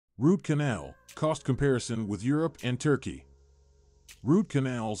Root canal, cost comparison with Europe and Turkey. Root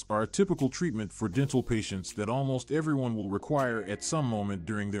canals are a typical treatment for dental patients that almost everyone will require at some moment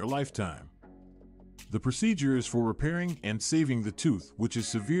during their lifetime. The procedure is for repairing and saving the tooth which is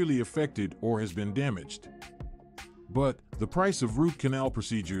severely affected or has been damaged. But the price of root canal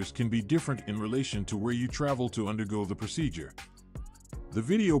procedures can be different in relation to where you travel to undergo the procedure. The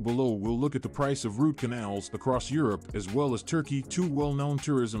video below will look at the price of root canals across Europe as well as Turkey, two well-known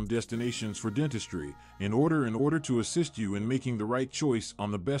tourism destinations for dentistry, in order to assist you in making the right choice on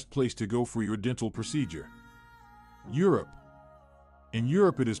the best place to go for your dental procedure. Europe. In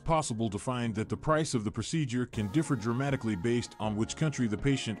Europe, it is possible to find that the price of the procedure can differ dramatically based on which country the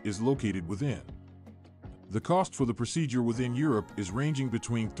patient is located within. The cost for the procedure within Europe is ranging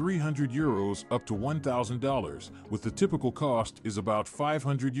between €300 up to $1,000, with the typical cost is about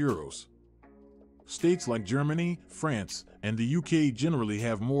 €500. States like Germany, France, and the UK generally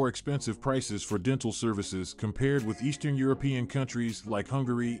have more expensive prices for dental services compared with Eastern European countries like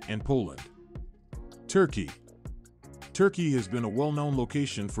Hungary and Poland. Turkey. Turkey has been a well-known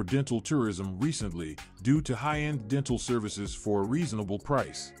location for dental tourism recently due to high-end dental services for a reasonable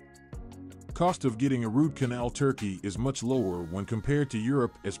price. Cost of getting a root canal Turkey is much lower when compared to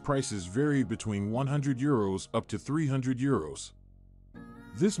Europe, as prices vary between €100 up to €300.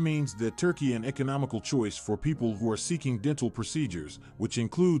 This means that Turkey is an economical choice for people who are seeking dental procedures, which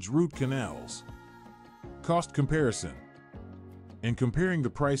includes root canals. Cost comparison. In comparing the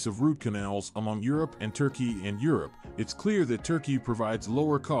price of root canals among Europe and Turkey and Europe, it's clear that Turkey provides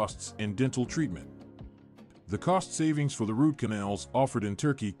lower costs in dental treatment. The cost savings for the root canals offered in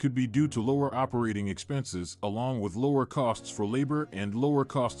Turkey could be due to lower operating expenses along with lower costs for labor and lower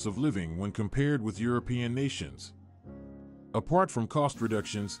costs of living when compared with European nations. Apart from cost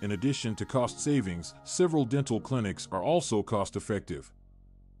reductions, in addition to cost savings, several dental clinics are also cost-effective.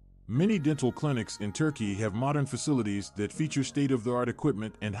 Many dental clinics in Turkey have modern facilities that feature state-of-the-art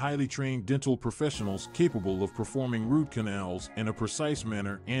equipment and highly trained dental professionals capable of performing root canals in a precise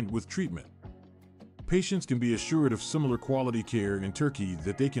manner and with treatment. Patients can be assured of similar quality care in Turkey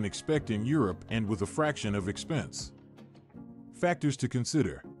that they can expect in Europe and with a fraction of expense. Factors to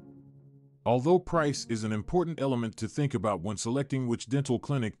consider. Although price is an important element to think about when selecting which dental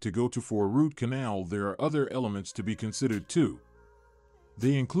clinic to go to for a root canal, there are other elements to be considered too.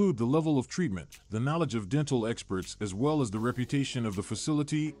 They include the level of treatment, the knowledge of dental experts, as well as the reputation of the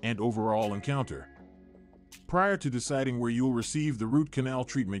facility and overall encounter. Prior to deciding where you'll receive the root canal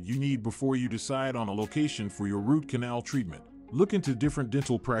treatment you need before you decide on a location for your root canal treatment, look into different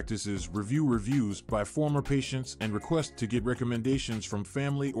dental practices, review reviews by former patients, and request to get recommendations from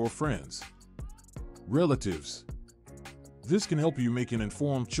family or friends. Relatives. This can help you make an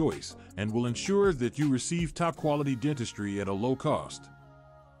informed choice and will ensure that you receive top-quality dentistry at a low cost.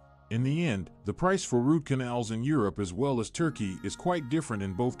 In the end, the price for root canals in Europe as well as Turkey is quite different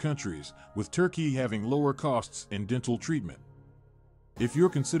in both countries, with Turkey having lower costs in dental treatment. If you're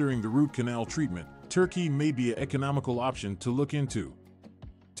considering the root canal treatment, Turkey may be an economical option to look into.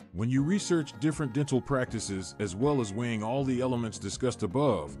 When you research different dental practices as well as weighing all the elements discussed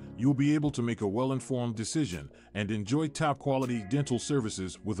above, you'll be able to make a well-informed decision and enjoy top-quality dental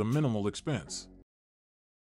services with a minimal expense.